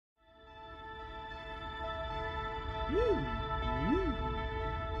Hey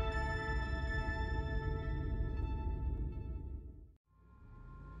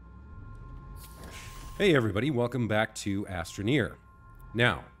everybody, welcome back to Astroneer.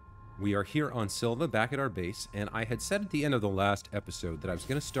 Now, we are here on Silva, back at our base, and I had said at the end of the last episode that I was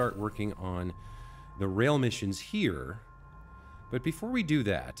going to start working on the rail missions here, but before we do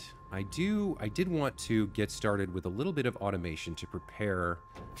that, I did want to get started with a little bit of automation to prepare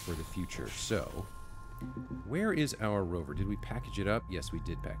for the future. So, where is our rover? Did we package it up? Yes, we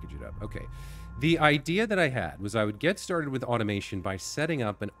did package it up. Okay. The idea that I had was I would get started with automation by setting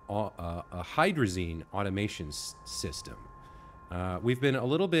up a Hydrazine automation system. We've been a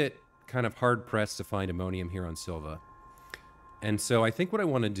little bit kind of hard-pressed to find ammonium here on Silva. And so I think what I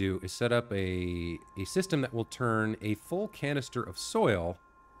want to do is set up a system that will turn a full canister of soil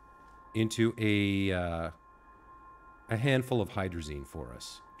into a handful of hydrazine for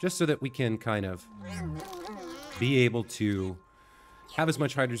us. Just so that we can kind of be able to have as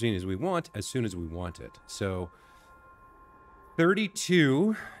much hydrazine as we want as soon as we want it. So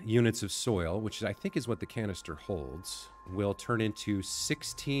 32 units of soil, which I think is what the canister holds, will turn into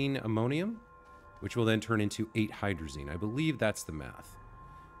 16 ammonium, which will then turn into 8 hydrazine. I believe that's the math.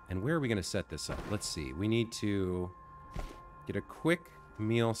 And where are we going to set this up? Let's see. We need to get a quick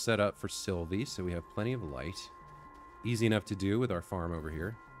meal set up for Sylvie, so we have plenty of light. Easy enough to do with our farm over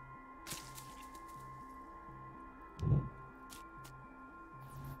here.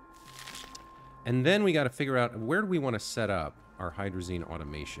 And then we got to figure out where do we want to set up our hydrazine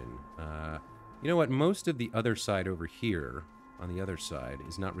automation. You know what? Most of the other side over here, on the other side,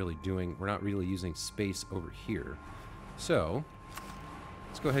 is not really doing... We're not really using space over here. So,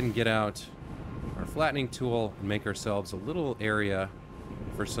 let's go ahead and get out our flattening tool and make ourselves a little area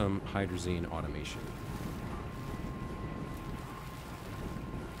for some hydrazine automation.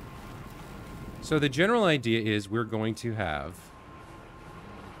 So the general idea is we're going to have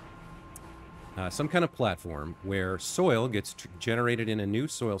some kind of platform where soil gets generated in a new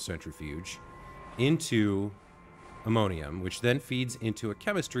soil centrifuge into ammonium, which then feeds into a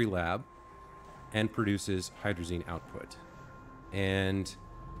chemistry lab and produces hydrazine output. And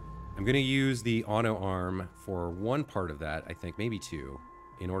I'm going to use the auto arm for one part of that, I think, maybe two,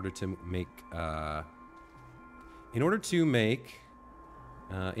 in order to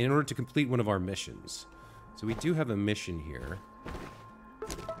complete one of our missions. So we do have a mission here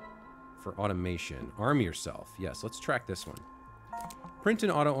for automation. Arm yourself. Yes, let's track this one. Print an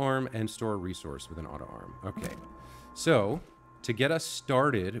auto arm and store a resource with an auto arm. Okay. So, to get us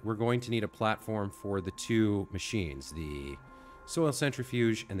started, we're going to need a platform for the two machines, the soil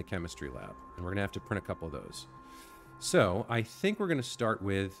centrifuge and the chemistry lab. And we're going to have to print a couple of those. So, I think we're going to start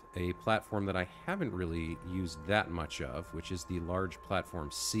with a platform that I haven't really used that much of, which is the large platform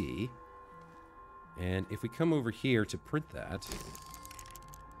C. And if we come over here to print that,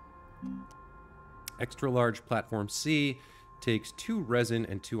 extra large platform C takes 2 resin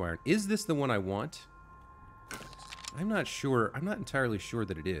and 2 iron. Is this the one I want? I'm not sure. I'm not entirely sure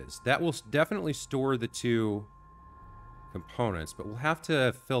that it is. That will definitely store the 2 components, but we'll have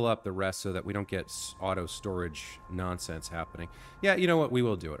to fill up the rest so that we don't get auto storage nonsense happening. Yeah, you know what? We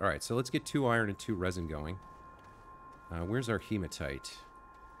will do it. All right, so let's get 2 iron and 2 resin going. Where's our hematite?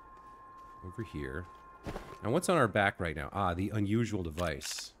 Over here. Now, what's on our back right now? Ah, the unusual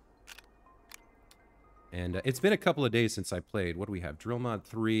device. And it's been a couple of days since I played. What do we have? Drill mod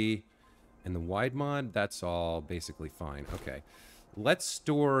 3 and the wide mod. That's all basically fine. Okay. Let's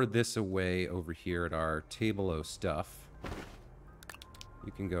store this away over here at our table O stuff.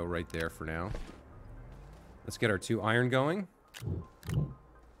 You can go right there for now. Let's get our 2 iron going.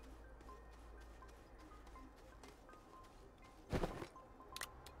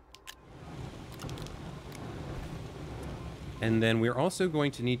 And then we're also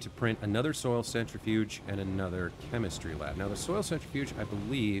going to need to print another soil centrifuge and another chemistry lab. Now, the soil centrifuge, I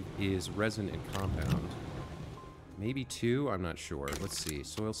believe, is resin and compound. Maybe 2? I'm not sure. Let's see.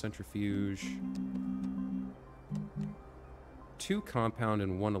 Soil centrifuge. 2 compound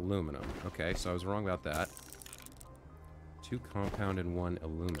and 1 aluminum. Okay, so I was wrong about that. 2 compound and 1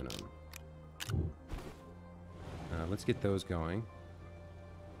 aluminum. Let's get those going.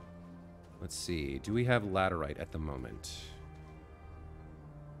 Let's see. Do we have laterite at the moment?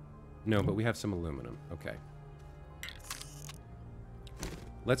 No, but we have some aluminum. Okay.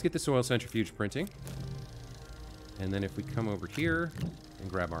 Let's get the soil centrifuge printing. And then if we come over here and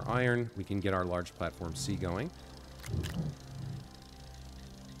grab our iron, we can get our large platform C going.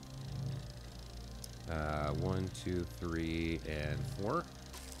 1, 2, 3, and 4.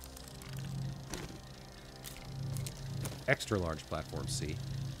 Extra large platform C.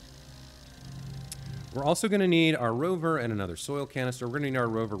 We're also going to need our rover and another soil canister. We're going to need our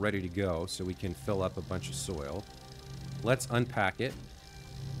rover ready to go so we can fill up a bunch of soil. Let's unpack it.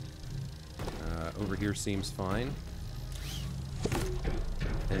 Over here seems fine.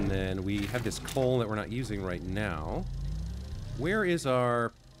 And then we have this coal that we're not using right now. Where is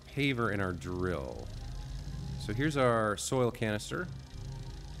our paver and our drill? So here's our soil canister.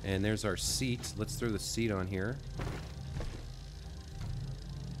 And there's our seat. Let's throw the seat on here.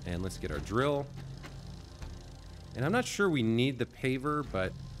 And let's get our drill. And I'm not sure we need the paver,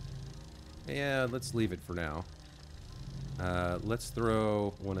 but yeah, let's leave it for now. Let's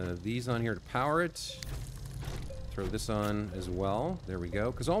throw one of these on here to power it. Throw this on as well. There we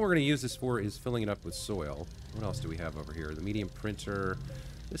go. Because all we're going to use this for is filling it up with soil. What else do we have over here? The medium printer.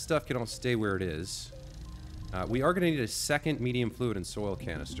 This stuff can all stay where it is. We are going to need a second medium fluid and soil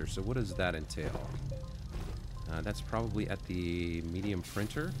canister. So what does that entail? That's probably at the medium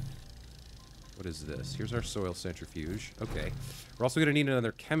printer. What is this? Here's our soil centrifuge. Okay. We're also going to need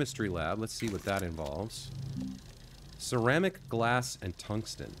another chemistry lab. Let's see what that involves. Ceramic, glass, and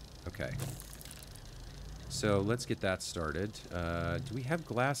tungsten. Okay. So let's get that started. Do we have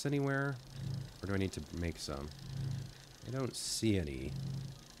glass anywhere? Or do I need to make some? I don't see any.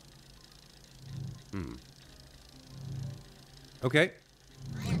 Okay.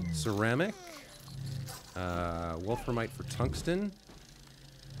 Ceramic. Wolframite for tungsten.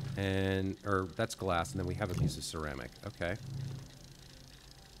 Or that's glass, and then we have a piece of ceramic. Okay.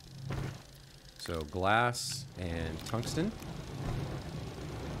 So glass and tungsten.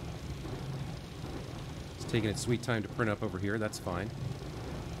 It's taking its sweet time to print up over here. That's fine.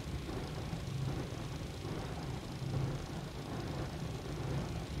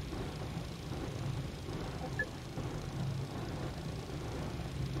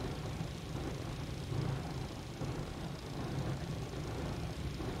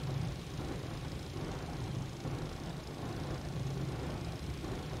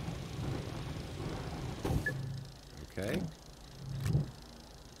 Okay.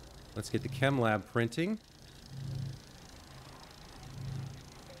 Let's get the chem lab printing.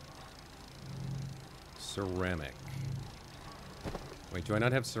 Ceramic. Wait, do I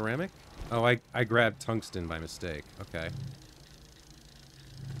not have ceramic? Oh, I grabbed tungsten by mistake. Okay.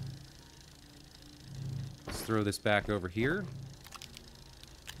 Let's throw this back over here.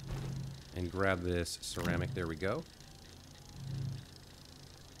 And grab this ceramic. There we go.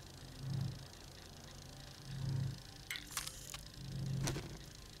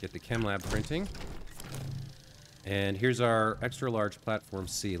 Get the chem lab printing. And here's our extra large platform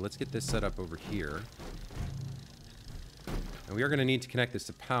C. Let's get this set up over here. And we are going to need to connect this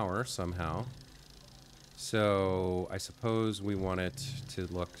to power somehow. So I suppose we want it to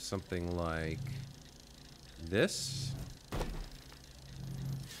look something like this.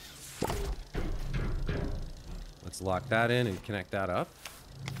 Let's lock that in and connect that up.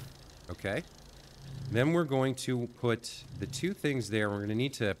 Okay. Then we're going to put the two things there. We're going to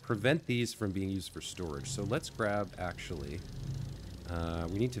need to prevent these from being used for storage. So let's grab, actually,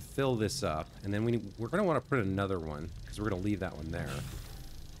 we need to fill this up. And then we're going to want to put another one, because we're going to leave that one there.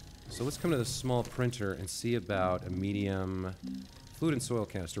 So let's come to the small printer and see about a medium fluid and soil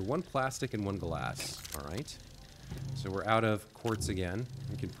canister. One plastic and one glass. All right. So we're out of quartz again.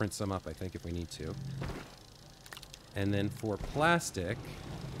 We can print some up, I think, if we need to. And then for plastic...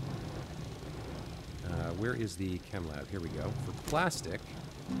 where is the chem lab? Here we go. For plastic,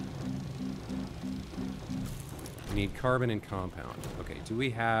 we need carbon and compound. Okay, do we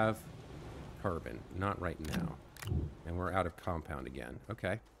have carbon? Not right now. And we're out of compound again.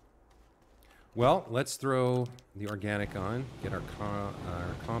 Okay. Well, let's throw the organic on. Get our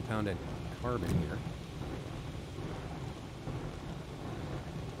compound and carbon here.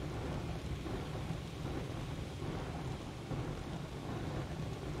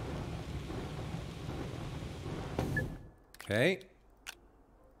 Okay.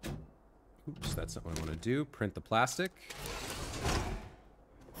 Oops, that's not what I want to do. Print the plastic.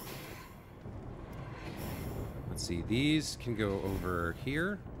 Let's see, these can go over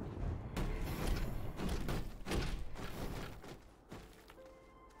here.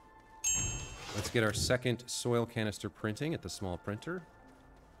 Let's get our second soil canister printing at the small printer.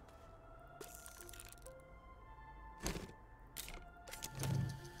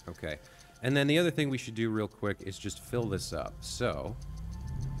 Okay. And then the other thing we should do real quick is just fill this up. So,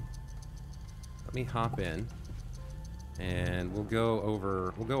 let me hop in, and we'll go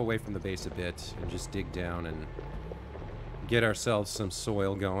away from the base a bit and just dig down and get ourselves some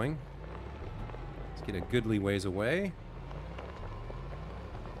soil going. Let's get a goodly ways away.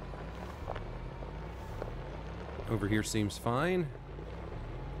 Over here seems fine.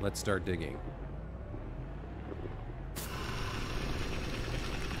 Let's start digging.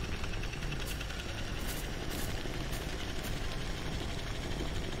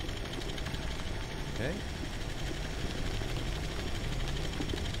 Okay.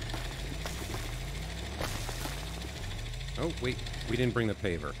 Oh, wait. We didn't bring the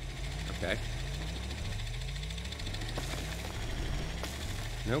paver. Okay.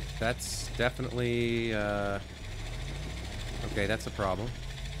 Nope, that's definitely, okay, that's a problem.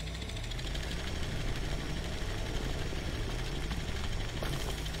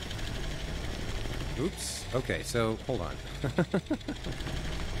 Oops. Okay, so, hold on.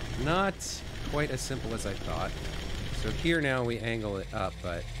 Not quite as simple as I thought. So here now we angle it up,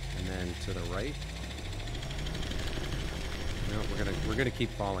 and then to the right. No, we're gonna keep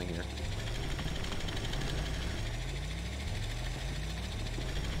falling here.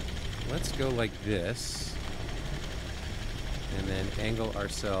 Let's go like this, and then angle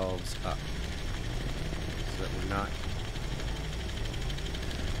ourselves up, so that we're not...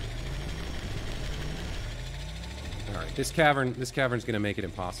 Alright, this cavern's gonna make it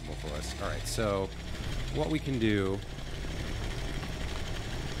impossible for us. Alright, so what we can do...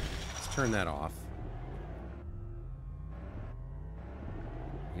 Let's turn that off.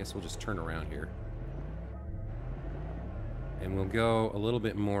 I guess we'll just turn around here. And we'll go a little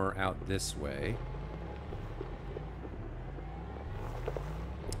bit more out this way.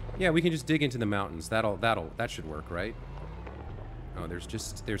 Yeah, we can just dig into the mountains. That should work, right? Oh,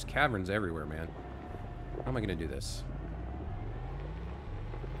 there's caverns everywhere, man. How am I gonna do this?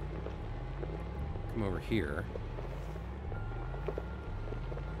 Come over here.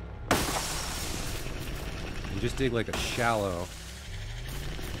 And just dig like a shallow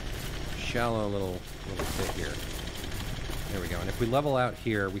little pit here. There we go. And if we level out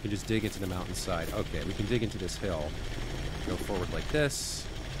here, we can just dig into the mountainside. Okay, we can dig into this hill. Go forward like this.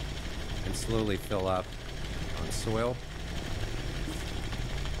 And slowly fill up on soil.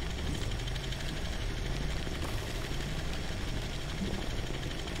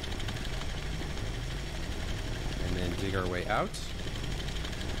 And then dig our way out.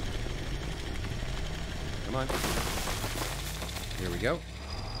 Come on. Here we go.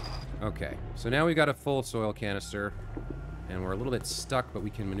 Okay, so now we've got a full soil canister. And we're a little bit stuck, but we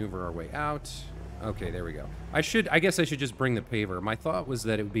can maneuver our way out. Okay, there we go. I guess I should just bring the paver. My thought was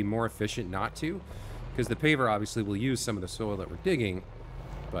that it would be more efficient not to, because the paver obviously will use some of the soil that we're digging,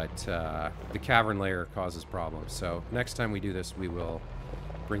 but the cavern layer causes problems. So next time we do this, we will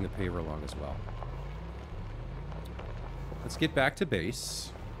bring the paver along as well. Let's get back to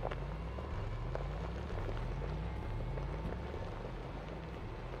base.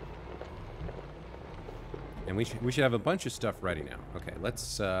 And we should have a bunch of stuff ready now. Okay,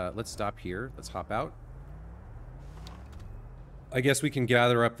 let's stop here. Let's hop out. I guess we can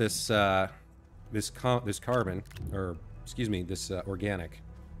gather up this this carbon, or excuse me, this organic.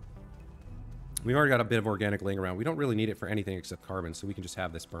 We've already got a bit of organic laying around. We don't really need it for anything except carbon, so we can just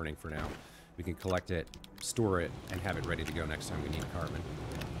have this burning for now. We can collect it, store it, and have it ready to go next time we need carbon.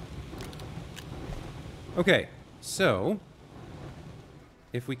 Okay, so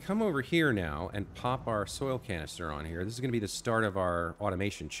if we come over here now and pop our soil canister on here, this is going to be the start of our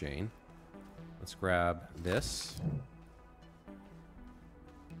automation chain. Let's grab this.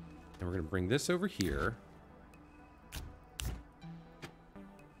 And we're going to bring this over here.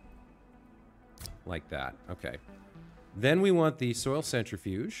 Like that. Okay. Then we want the soil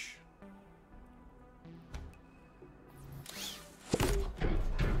centrifuge.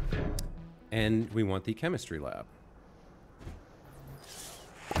 And we want the chemistry lab.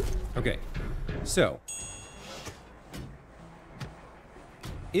 Okay, so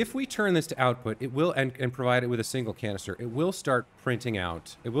if we turn this to output, it will, and provide it with a single canister, it will start printing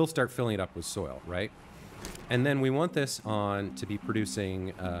out, it will start filling it up with soil, right? And then we want this on to be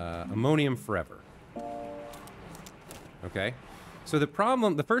producing ammonium forever. Okay, so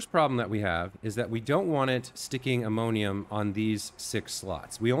the first problem that we have is that we don't want it sticking ammonium on these 6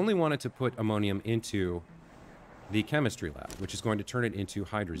 slots. We only want it to put ammonium into the chemistry lab, which is going to turn it into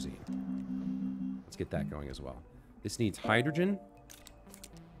hydrazine. Let's get that going as well. This needs hydrogen.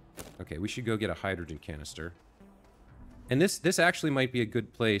 Okay, we should go get a hydrogen canister. And this actually might be a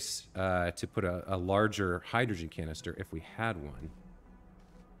good place to put a larger hydrogen canister if we had one.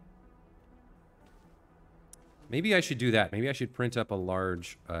 Maybe I should do that. Maybe I should print up a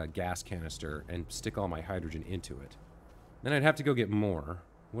large gas canister and stick all my hydrogen into it. Then I'd have to go get more.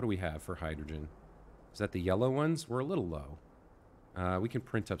 What do we have for hydrogen? Is that the yellow ones? We're a little low. We can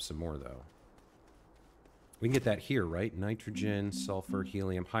print up some more, though. We can get that here, right? Nitrogen, sulfur,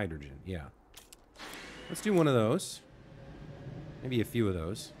 helium, hydrogen. Yeah. Let's do one of those. Maybe a few of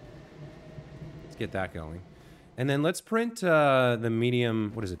those. Let's get that going. And then let's print the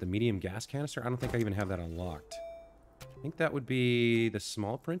medium... What is it? The medium gas canister? I don't think I even have that unlocked. I think that would be the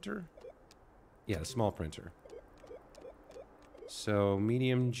small printer. Yeah, the small printer. So,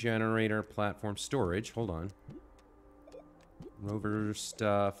 medium generator, platform, storage. Hold on. Rover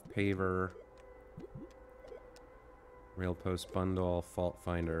stuff, paver. Rail post bundle, fault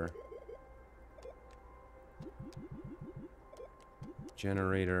finder.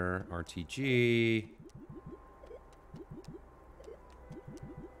 Generator, RTG.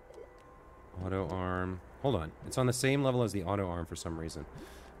 Auto arm. Hold on. It's on the same level as the auto arm for some reason.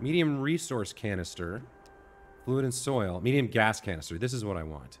 Medium resource canister. Fluid and soil. Medium gas canister. This is what I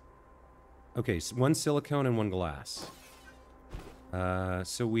want. Okay, so one silicone and one glass.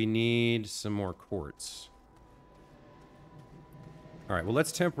 So we need some more quartz. Alright, well,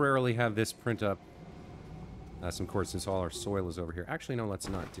 let's temporarily have this print up some quartz since all our soil is over here. Actually, no, let's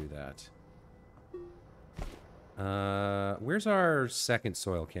not do that. Where's our second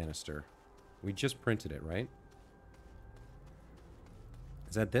soil canister? We just printed it, right?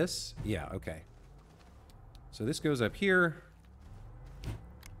 Is that this? Yeah, okay. So this goes up here.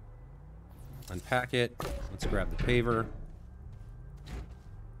 Unpack it. Let's grab the paver.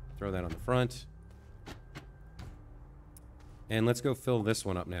 Throw that on the front. And let's go fill this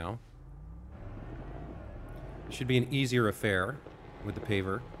one up now. It should be an easier affair with the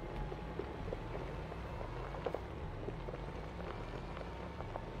paver.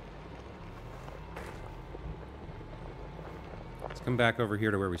 Let's come back over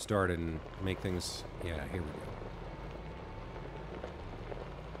here to where we started and make things... Yeah, here we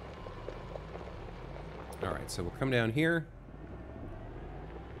go. Alright, so we'll come down here.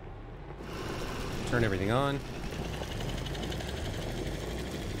 Turn everything on.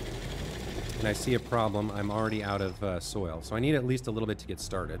 And I see a problem. I'm already out of soil. So I need at least a little bit to get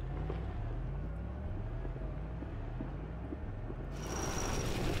started.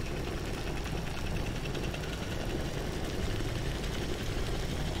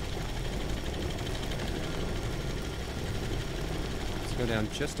 Let's go down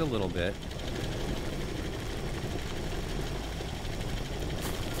just a little bit.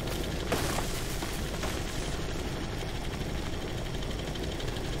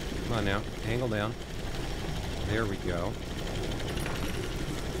 Come on now, angle down. There we go.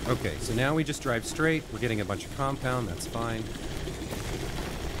 Okay, so now we just drive straight. We're getting a bunch of compound, that's fine.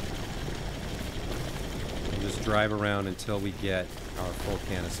 We'll just drive around until we get our full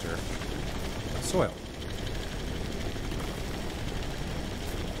canister of soil.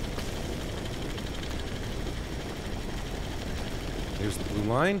 There's the blue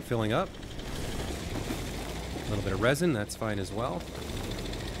line filling up. A little bit of resin, that's fine as well.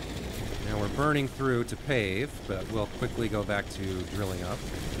 Now we're burning through to pave, but we'll quickly go back to drilling up.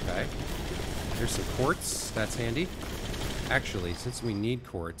 Okay. There's some quartz. That's handy. Actually, since we need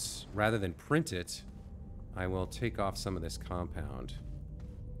quartz, rather than print it, I will take off some of this compound.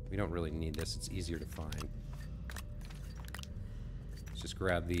 We don't really need this. It's easier to find. Let's just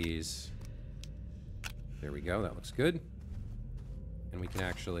grab these. There we go. That looks good. And we can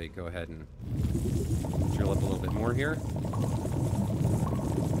actually go ahead and drill up a little bit more here.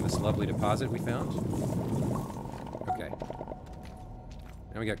 This lovely deposit we found. Okay.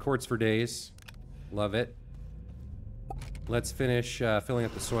 Now we got quartz for days. Love it. Let's finish filling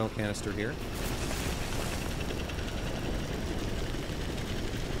up the soil canister here.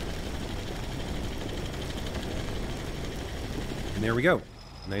 And there we go.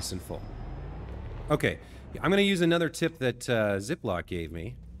 Nice and full. Okay. I'm going to use another tip that Ziploc gave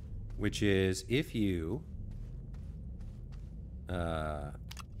me, which is if you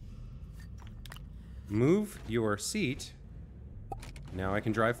move your seat, now I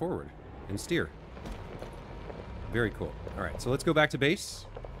can drive forward and steer. Very cool. All right, so let's go back to base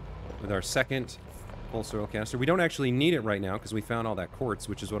with our second full soil canister. We don't actually need it right now because we found all that quartz,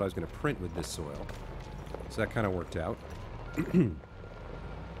 which is what I was going to print with this soil. So that kind of worked out.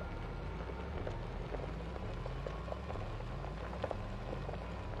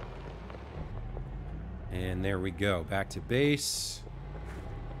 And there we go. Back to base.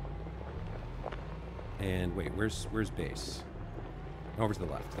 And wait, where's base? Over to the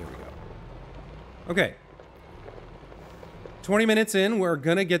left. There we go. Okay. 20 minutes in, we're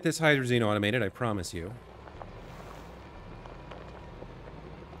gonna get this hydrazine automated, I promise you.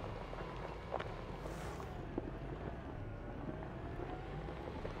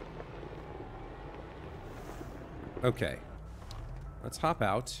 Okay. Let's hop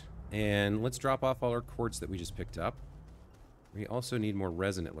out. And let's drop off all our quartz that we just picked up. We also need more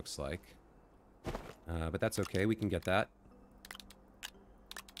resin, it looks like. But that's okay, we can get that.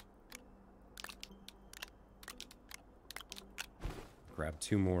 Grab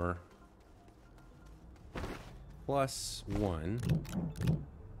 2 more. +1.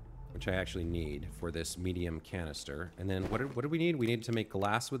 which I actually need for this medium canister. And then what do we need? We need to make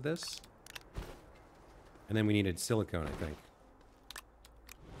glass with this. And then we needed silicone, I think.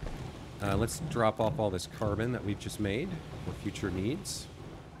 Let's drop off all this carbon that we've just made for future needs.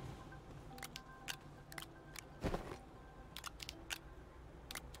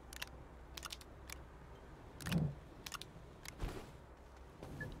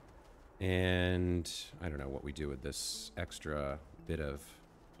 And I don't know what we do with this extra bit of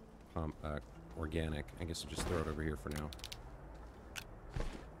organic. I guess we'll just throw it over here for now.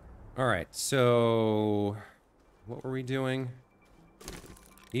 All right, so what were we doing?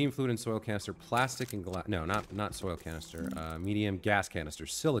 Medium fluid and soil canister, plastic and glass. No, not soil canister. Medium gas canister,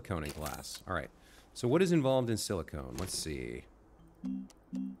 silicone and glass. All right. So what is involved in silicone? Let's see.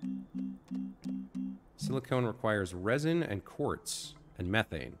 Silicone requires resin and quartz and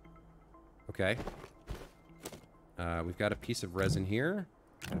methane. Okay. We've got a piece of resin here,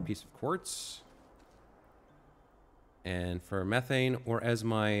 got a piece of quartz. And for methane, or as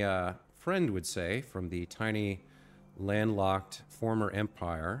my friend would say from the tiny landlocked former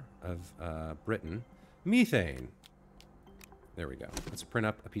empire of Britain, methane. There we go. Let's print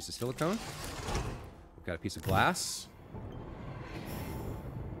up a piece of silicone. We've got a piece of glass.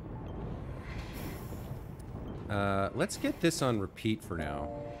 Let's get this on repeat for now.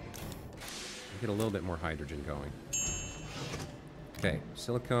 Get a little bit more hydrogen going. Okay,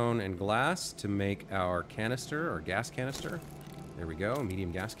 silicone and glass to make our canister, or gas canister. There we go,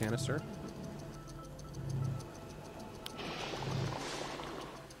 medium gas canister.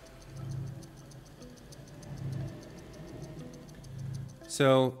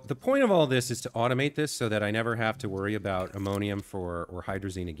 So the point of all this is to automate this so that I never have to worry about ammonium or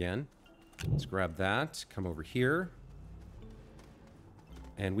hydrazine again. Let's grab that, come over here.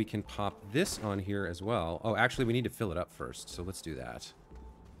 And we can pop this on here as well. Oh, actually, we need to fill it up first, so let's do that.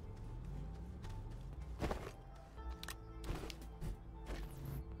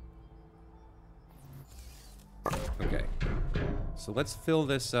 Okay. So let's fill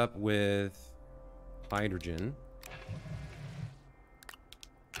this up with hydrogen.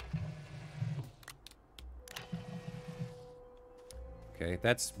 Okay,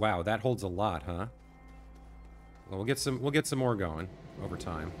 that's... Wow, that holds a lot, huh? Well, we'll get some more going over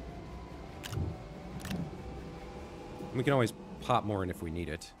time. We can always pop more in if we need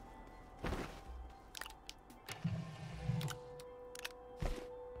it.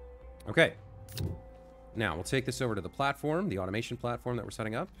 Okay. Now, we'll take this over to the platform, the automation platform that we're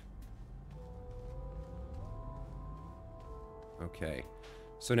setting up. Okay.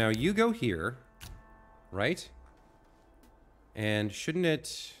 So now you go here, right? And shouldn't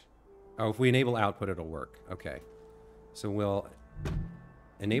it... Oh, if we enable output, it'll work. Okay. So we'll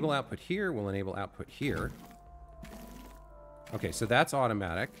enable output here. We'll enable output here. Okay, so that's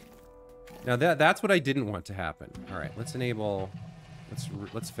automatic. Now that's what I didn't want to happen. All right, let's enable...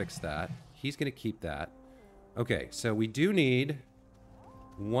 Let's fix that. He's going to keep that. Okay, so we do need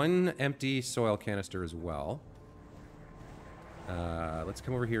one empty soil canister as well. Let's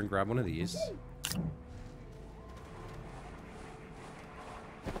come over here and grab one of these.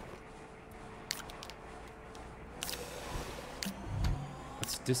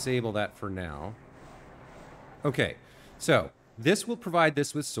 Let's disable that for now. Okay, so this will provide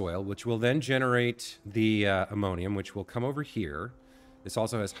this with soil, which will then generate the ammonium, which will come over here. This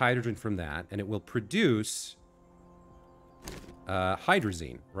also has hydrogen from that, and it will produce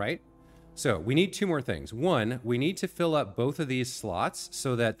hydrazine, right? So we need two more things. One, we need to fill up both of these slots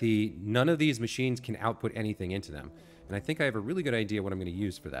so that none of these machines can output anything into them. And I think I have a really good idea what I'm going to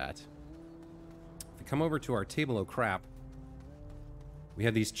use for that. If we come over to our table of crap, we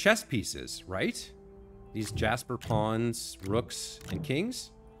have these chess pieces, right? These Jasper pawns, rooks, and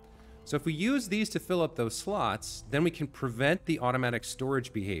kings. So if we use these to fill up those slots, then we can prevent the automatic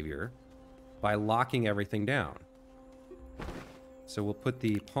storage behavior by locking everything down. So we'll put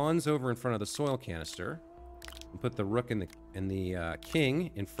the pawns over in front of the soil canister, and put the rook and the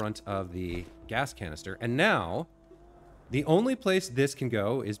king in front of the gas canister. And now, the only place this can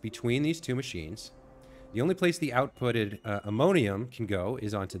go is between these two machines. The only place the outputted ammonium can go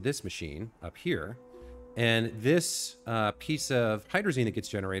is onto this machine up here. And this piece of hydrazine that gets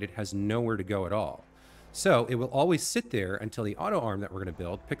generated has nowhere to go at all. So it will always sit there until the auto arm that we're going to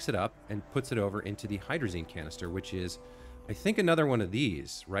build picks it up and puts it over into the hydrazine canister, which is, I think, another one of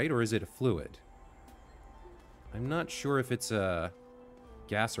these, right? Or is it a fluid? I'm not sure if it's a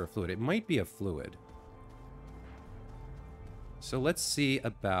gas or a fluid. It might be a fluid. So let's see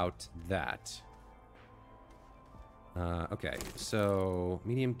about that. Okay, so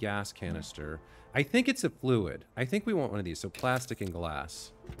medium gas canister. I think it's a fluid. I think we want one of these, so plastic and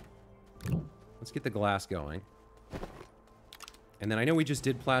glass. Let's get the glass going. And then I know we just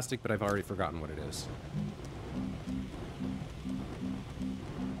did plastic, but I've already forgotten what it is.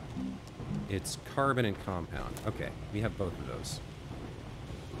 It's carbon and compound. Okay, we have both of those.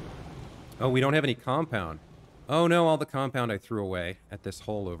 Oh, we don't have any compound. Oh no, all the compound I threw away at this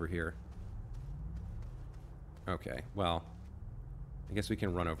hole over here. Okay, well, I guess we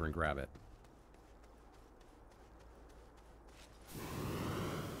can run over and grab it.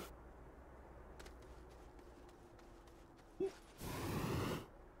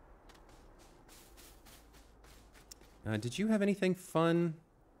 Did you have anything fun?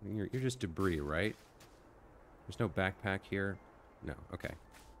 You're just debris, right? There's no backpack here? No, okay.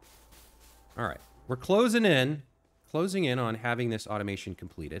 Alright, we're closing in on having this automation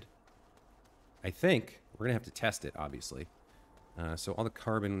completed. I think we're gonna have to test it, obviously. So all the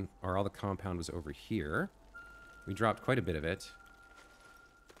carbon, or all the compound was over here. We dropped quite a bit of it.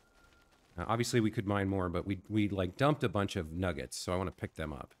 Obviously we could mine more, but we like dumped a bunch of nuggets, so I want to pick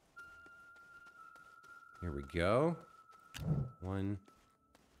them up. Here we go. 1,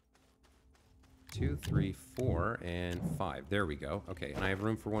 2, 3, 4, and 5. There we go. Okay, and I have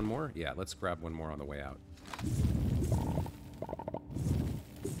room for one more? Yeah, let's grab one more on the way out.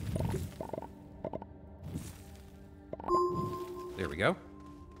 There we go. All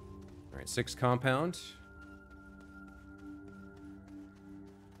right, 6 compound.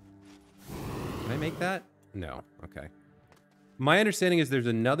 Can I make that? No. Okay. My understanding is there's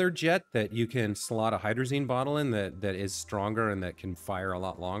another jet that you can slot a hydrazine bottle in that is stronger and that can fire a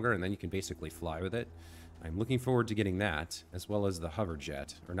lot longer, and then you can basically fly with it. I'm looking forward to getting that, as well as the hover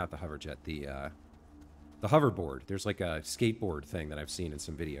jet, or not the hover jet, the hoverboard. There's like a skateboard thing that I've seen in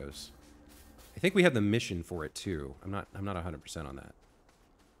some videos. I think we have the mission for it too. I'm not 100% on that.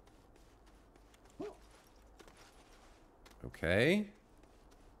 Okay.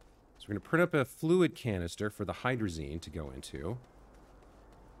 So we're going to print up a fluid canister for the hydrazine to go into.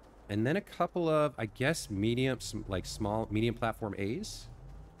 And then a couple of, I guess, medium platform A's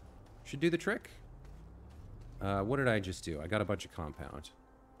should do the trick. What did I just do? I got a bunch of compound.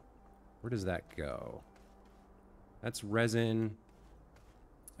 Where does that go? That's resin.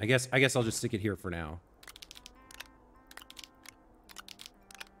 I guess I'll just stick it here for now.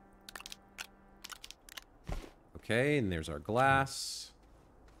 Okay, and there's our glass.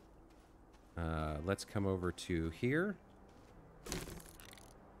 Let's come over to here.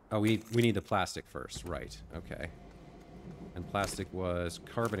 Oh, we need the plastic first, right? Okay. And plastic was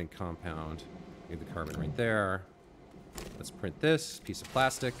carbon and compound. We have the carbon right there. Let's print this piece of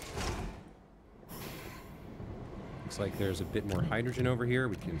plastic. Looks like there's a bit more hydrogen over here.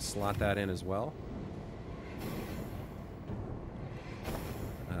 We can slot that in as well.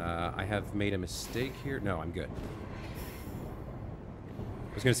 I have made a mistake here. No, I'm good.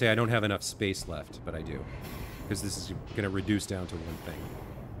 I was going to say I don't have enough space left, but I do. Because this is going to reduce down to one thing.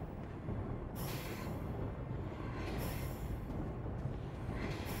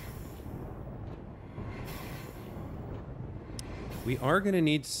 We are going to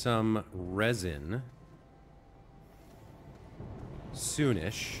need some resin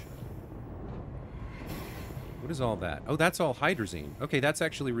soonish. What is all that? Oh, that's all hydrazine. Okay, that's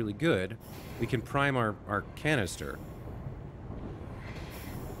actually really good. We can prime our canister.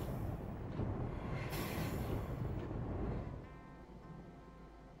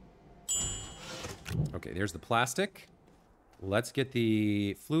 Okay, there's the plastic. Let's get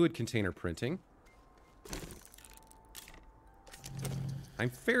the fluid container printing. I'm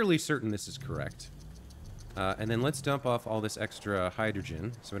fairly certain this is correct. And then let's dump off all this extra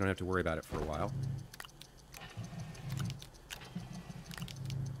hydrogen so we don't have to worry about it for a while.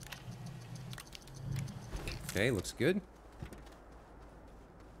 Okay, looks good.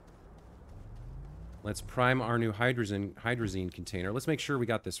 Let's prime our new hydrazine container. Let's make sure we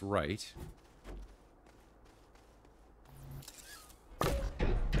got this right.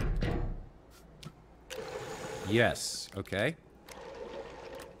 Yes, okay.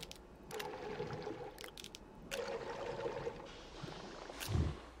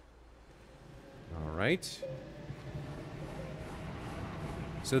 All right.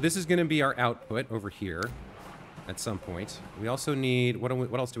 So this is going to be our output over here at some point. We also need, what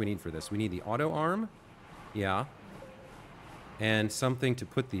else do we need for this? We need the auto arm. Yeah. And something to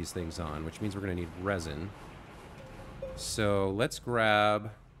put these things on, which means we're going to need resin. So let's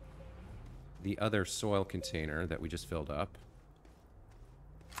grab the other soil container that we just filled up.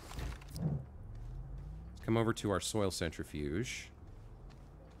 Let's come over to our soil centrifuge.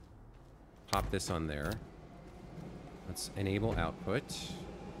 Pop this on there. Let's enable output.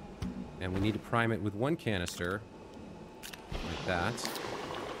 And we need to prime it with one canister. Like that.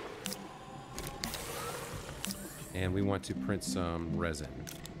 And we want to print some resin.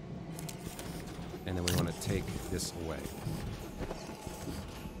 And then we want to take this away.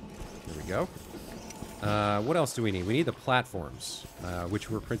 There we go. What else do we need? We need the platforms, which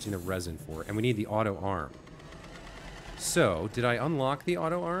we're printing the resin for. And we need the auto arm. So, did I unlock the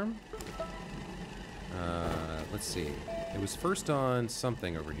auto arm? Let's see. It was first on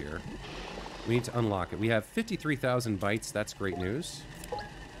something over here. We need to unlock it. We have 53,000 bytes. That's great news.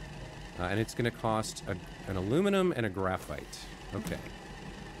 And it's going to cost an aluminum and a graphite. Okay.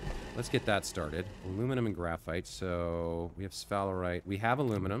 Let's get that started. Aluminum and graphite. So we have sphalerite. We have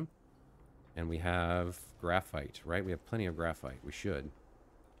aluminum. And we have graphite, right? We have plenty of graphite. We should.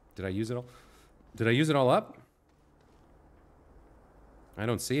 Did I use it all? Did I use it all up? I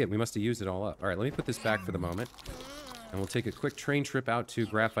don't see it. We must have used it all up. All right, let me put this back for the moment. And we'll take a quick train trip out to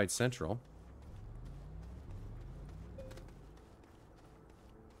Graphite Central.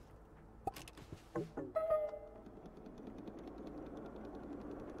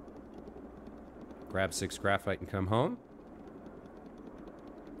 Grab 6 graphite and come home.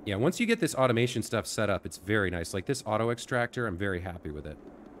 Yeah, once you get this automation stuff set up, it's very nice. Like this auto extractor, I'm very happy with it.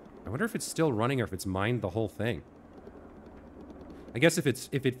 I wonder if it's still running or if it's mined the whole thing. I guess if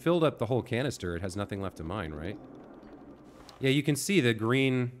it filled up the whole canister, it has nothing left to mine, right? Yeah, you can see the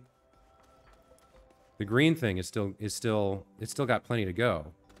green thing is still got plenty to go.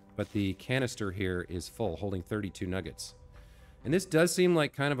 But the canister here is full, holding 32 nuggets. And this does seem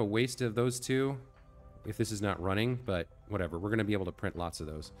like kind of a waste of those two if this is not running, but whatever. We're going to be able to print lots of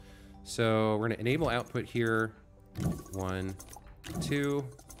those. So we're going to enable output here. 1, 2,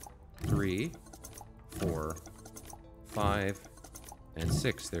 3, 4, 5, and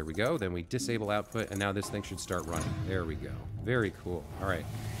 6. There we go. Then we disable output, and now this thing should start running. There we go. Very cool. All right.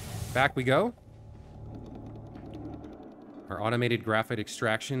 Back we go. Our automated graphite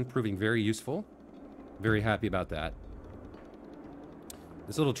extraction proving very useful. Very happy about that.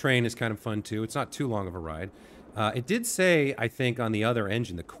 This little train is kind of fun, too. It's not too long of a ride. It did say, I think, on the other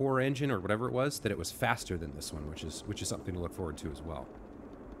engine, the core engine or whatever it was, that it was faster than this one, which is something to look forward to as well.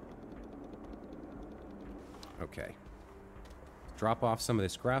 Okay. Drop off some of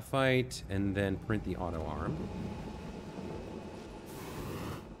this graphite, and then print the auto arm.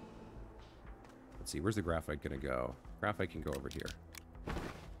 Let's see, where's the graphite going to go? Graphite can go over here.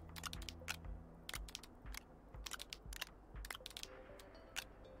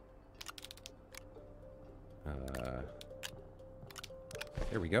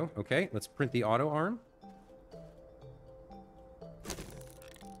 There we go. Okay, let's print the auto arm.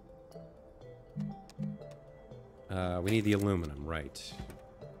 We need the aluminum, right.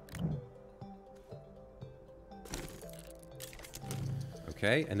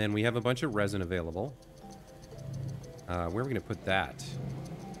 Okay, and then we have a bunch of resin available. Where are we going to put that?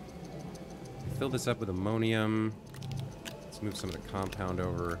 Fill this up with ammonium. Let's move some of the compound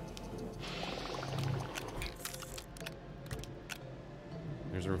over.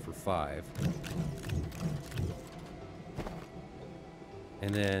 There's room for 5.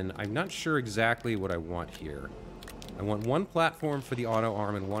 And then I'm not sure exactly what I want here. I want 1 platform for the auto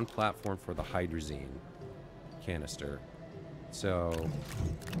arm and 1 platform for the hydrazine canister. So,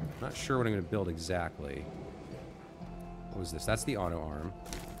 not sure what I'm going to build exactly. What was this? That's the auto arm.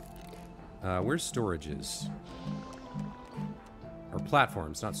 Where's storages? Or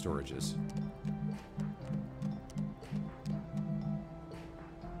platforms, not storages.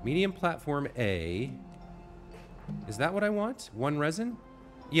 Medium platform A. Is that what I want? 1 resin?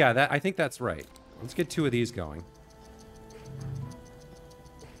 Yeah, I think that's right. Let's get 2 of these going.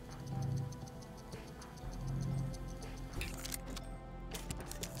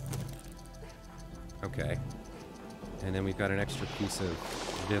 Okay. And then we've got an extra piece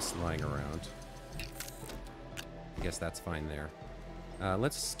of this lying around. I guess that's fine there.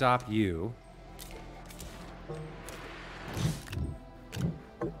 Let's stop you.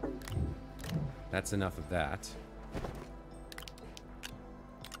 That's enough of that.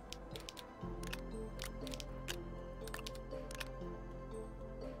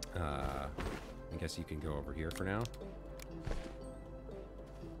 I guess you can go over here for now.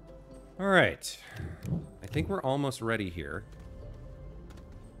 All right. I think we're almost ready here.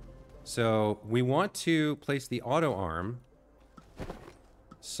 So we want to place the auto arm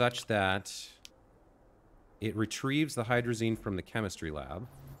such that it retrieves the hydrazine from the chemistry lab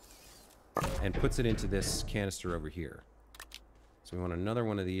and puts it into this canister over here. So we want another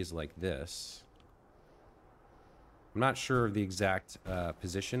one of these like this. I'm not sure of the exact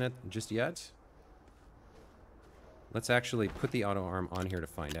position just yet. Let's actually put the auto arm on here to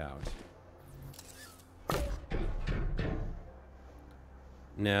find out.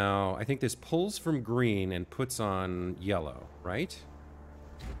 Now, I think this pulls from green and puts on yellow, right?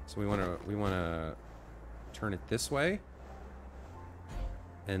 So we want to turn it this way.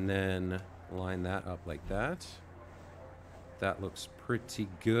 And then line that up like that. That looks pretty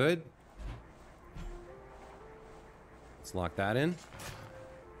good. Let's lock that in.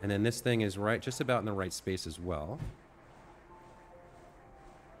 And then this thing is right, just about in the right space as well.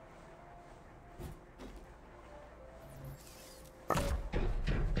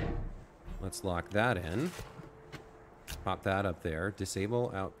 Let's lock that in. Pop that up there.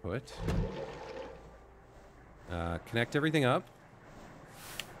 Disable output. Connect everything up.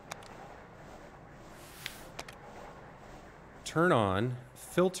 Turn on.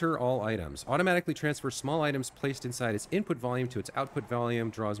 Filter all items. Automatically transfer small items placed inside its input volume to its output volume.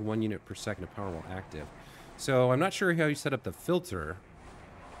 Draws 1 unit per second of power while active. So I'm not sure how you set up the filter.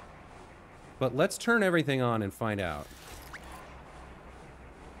 But let's turn everything on and find out.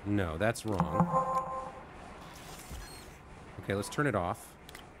 No, that's wrong. Okay, let's turn it off.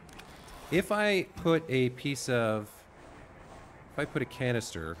 If I put a piece of... If I put a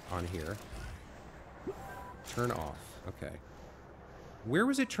canister on here... Turn off. Okay. Where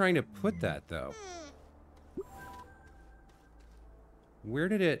was it trying to put that, though? Where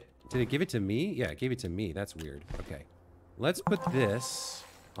did it... Did it give it to me? Yeah, it gave it to me. That's weird. Okay. Let's put this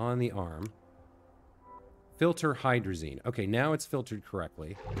on the arm. Filter hydrazine. Okay, now it's filtered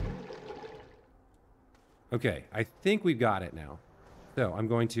correctly. Okay, I think we've got it now. So, I'm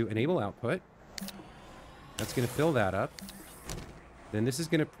going to enable output. That's going to fill that up. Then this is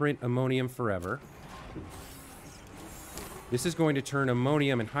going to print ammonium forever. This is going to turn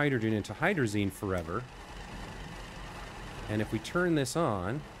ammonium and hydrogen into hydrazine forever. And if we turn this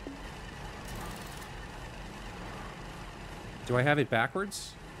on... Do I have it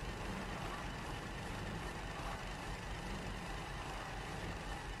backwards?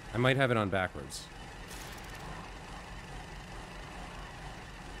 I might have it on backwards.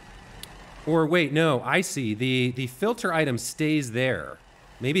 Or wait, no, I see. The filter item stays there.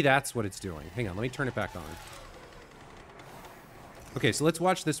 Maybe that's what it's doing. Hang on, let me turn it back on. Okay, so let's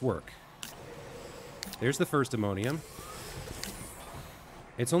watch this work. There's the first ammonium.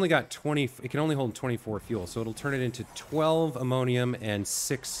 It's only got 20... It can only hold 24 fuel, so it'll turn it into 12 ammonium and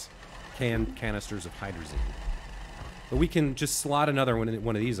 6 canisters of hydrazine. But we can just slot another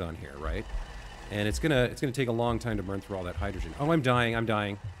one of these on here, right? And it's gonna take a long time to burn through all that hydrogen. Oh, I'm dying. I'm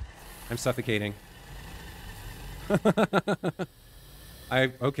dying. I'm suffocating.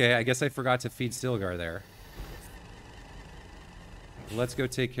 Okay, I guess I forgot to feed Stilgar there. Let's go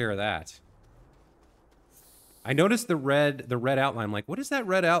take care of that. I noticed the red outline. I'm like, what is that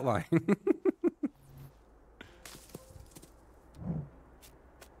red outline?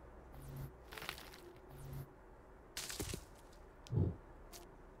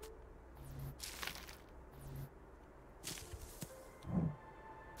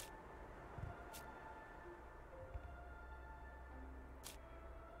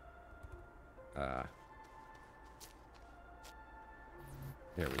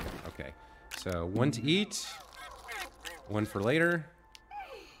 There we go. Okay. So, 1 to eat. 1 for later.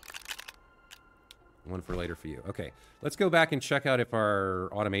 1 for later for you. Okay. Let's go back and check out if our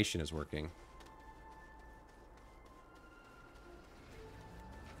automation is working.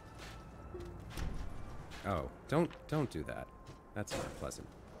 Oh, don't do that. That's not pleasant.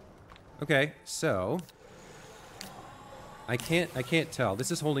 Okay, so I can't tell. This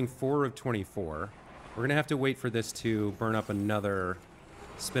is holding 4 of 24. We're gonna have to wait for this to burn up another,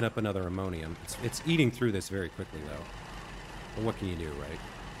 spin up another ammonium. It's eating through this very quickly though. But what can you do, right?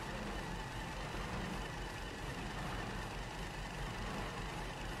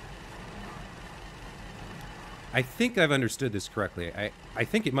 I think I've understood this correctly. I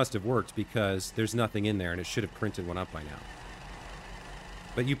think it must have worked because there's nothing in there and it should have printed one up by now.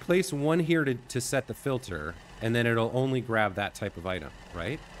 But you place 1 here to set the filter, and then it'll only grab that type of item,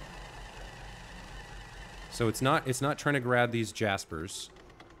 right? So it's not trying to grab these jaspers.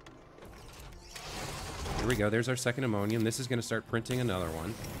 Here we go. There's our second ammonium. This is going to start printing another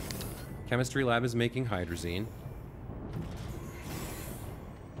one. Chemistry lab is making hydrazine.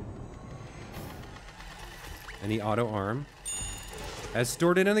 And the auto arm has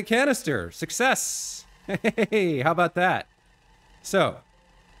stored it in the canister. Success! Hey, how about that? So,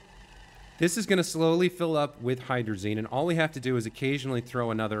 this is going to slowly fill up with hydrazine, and all we have to do is occasionally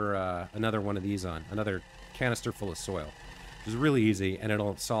throw another one of these on, another canister full of soil, which is really easy, and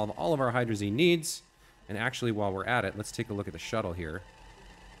it'll solve all of our hydrazine needs. And actually, while we're at it, let's take a look at the shuttle here.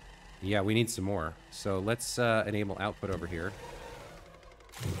 Yeah, we need some more. So let's enable output over here.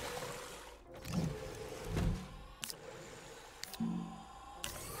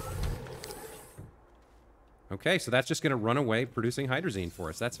 Okay, so that's just going to run away producing hydrazine for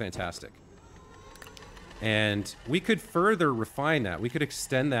us. That's fantastic. And we could further refine that. We could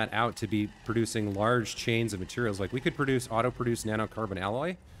extend that out to be producing large chains of materials. Like we could produce auto-produce nanocarbon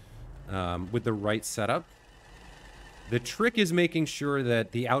alloy with the right setup. The trick is making sure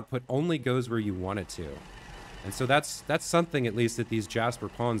that the output only goes where you want it to. And so that's something, at least, that these Jasper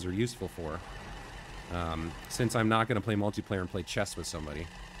pawns are useful for. Since I'm not going to play multiplayer and play chess with somebody.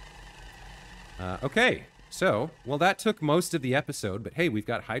 Okay, so, well, that took most of the episode, but hey, we've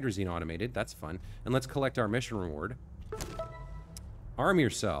got hydrazine automated. That's fun. And let's collect our mission reward. Arm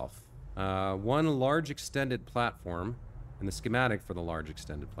yourself. One large extended platform, and the schematic for the large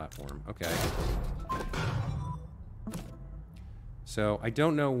extended platform. Okay. So, I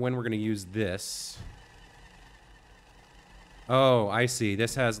don't know when we're going to use this. Oh, I see.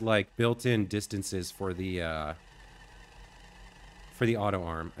 This has, like, built-in distances for the auto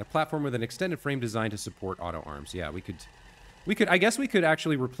arm. A platform with an extended frame designed to support auto arms. Yeah, we could, I guess we could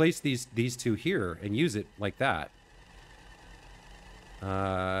actually replace these two here and use it like that.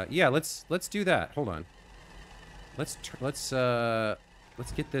 Yeah, let's do that. Hold on. Let's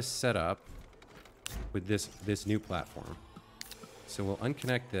get this set up with this new platform. So we'll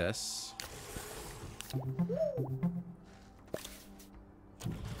unconnect this.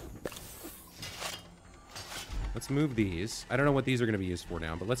 Let's move these. I don't know what these are going to be used for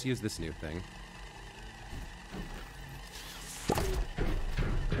now, but let's use this new thing.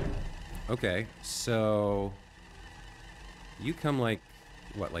 Okay, so you come like,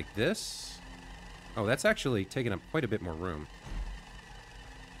 what, like this? Oh, that's actually taking up quite a bit more room.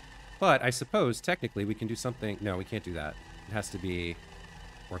 But I suppose, technically, we can do something... No, we can't do that. It has to be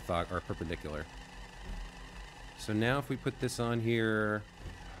or perpendicular. So now if we put this on here...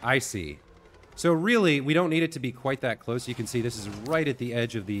 I see. So really, we don't need it to be quite that close. You can see this is right at the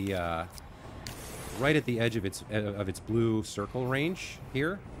edge of the... right at the edge of its blue circle range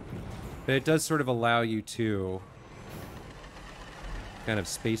here. But it does sort of allow you to kind of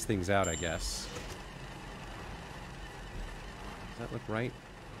space things out, I guess. Does that look right?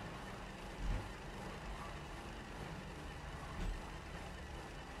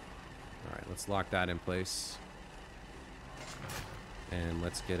 All right, let's lock that in place. And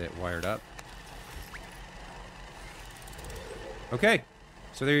let's get it wired up. Okay,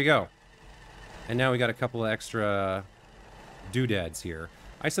 so there you go. And now we got a couple of extra doodads here.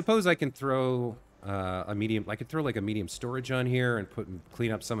 I suppose I can throw a medium... I could throw like a medium storage on here and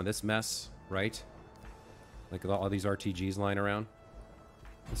clean up some of this mess, right? Like all these RTGs lying around.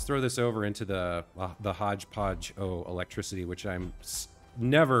 Let's throw this over into the hodgepodge electricity, which I'm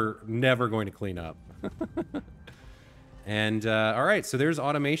never going to clean up. And all right, so there's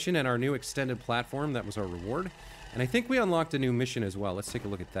automation and our new extended platform. That was our reward. And I think we unlocked a new mission as well. Let's take a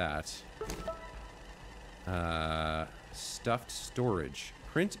look at that. Stuffed storage.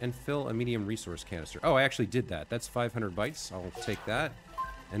 Print and fill a medium resource canister. Oh, I actually did that. That's 500 bytes. I'll take that.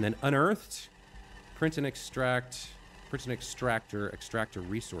 And then unearthed. Print and extract. Print and extractor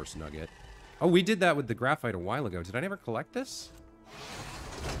resource nugget. Oh, we did that with the graphite a while ago. Did I never collect this?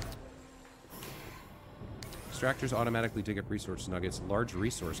 Extractors automatically dig up resource nuggets. Large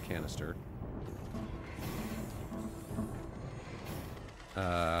resource canister.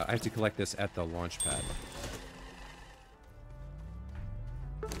 I have to collect this at the launch pad.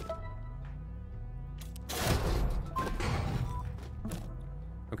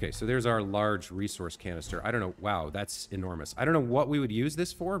 Okay, so there's our large resource canister. I don't know. Wow, that's enormous. I don't know what we would use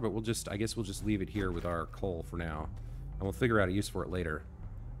this for, but I guess we'll just leave it here with our coal for now. And we'll figure out a use for it later.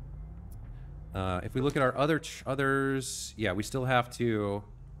 If we look at our others, yeah, we still have to...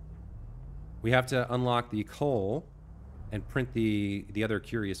 We have to unlock the coal and print the other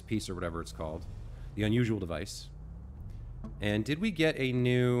curious piece or whatever it's called. The unusual device. And did we get a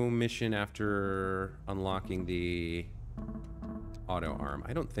new mission after unlocking the auto arm?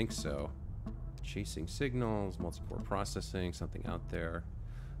 I don't think so. Chasing signals, multi-core processing, something out there.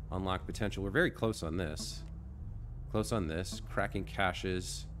 Unlock potential. We're very close on this. Close on this. Cracking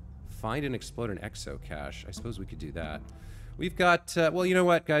caches. Find and explode an exo cache. I suppose we could do that. We've got, well, you know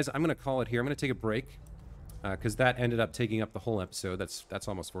what, guys? I'm going to call it here. I'm going to take a break because that ended up taking up the whole episode. That's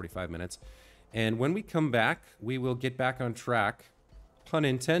almost 45 minutes. And when we come back, we will get back on track, pun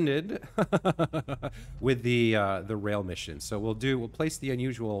intended, with the rail mission. So we'll place the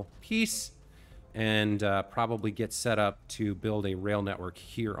unusual piece and probably get set up to build a rail network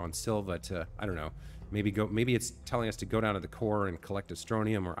here on Silva to, I don't know, maybe it's telling us to go down to the core and collect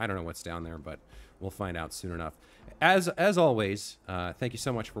Astronium, or I don't know what's down there, but we'll find out soon enough. As always, thank you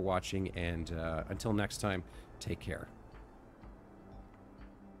so much for watching, and until next time, take care.